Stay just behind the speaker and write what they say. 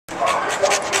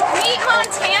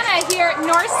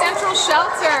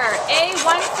shelter,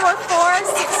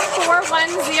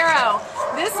 A1446410.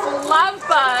 This love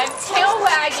bug,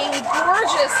 tail-wagging,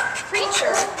 gorgeous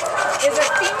creature is a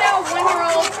female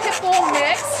 1-year-old pit bull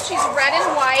mix. She's red and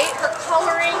white. Her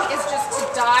coloring is just to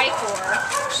die for.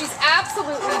 She's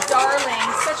absolutely darling.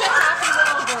 Such a happy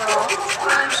little girl.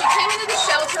 She came into the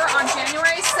shelter on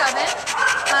January 7th.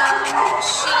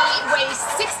 She weighs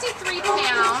 63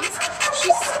 pounds.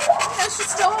 She's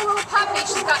still a little puppy.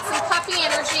 She's got some puppy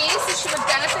energy, so she would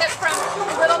benefit from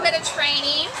a little bit of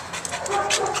training.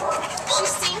 She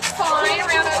seems fine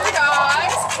around other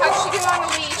dogs. How'd she do on the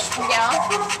leash, Miguel?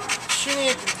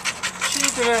 She's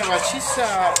good, but she's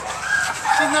not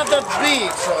that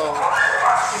big, so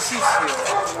it's easier.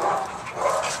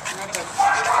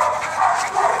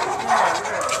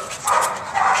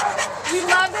 We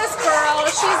love this girl.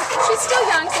 She's still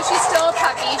young, so she's still a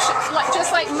puppy.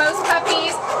 Just like most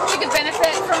puppies, she could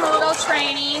benefit from a little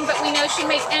training, but we know she'd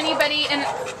make anybody an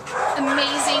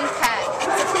amazing pet.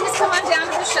 So please come on down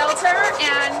to the shelter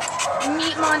and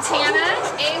meet Montana,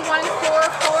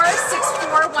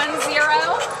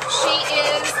 A1446410.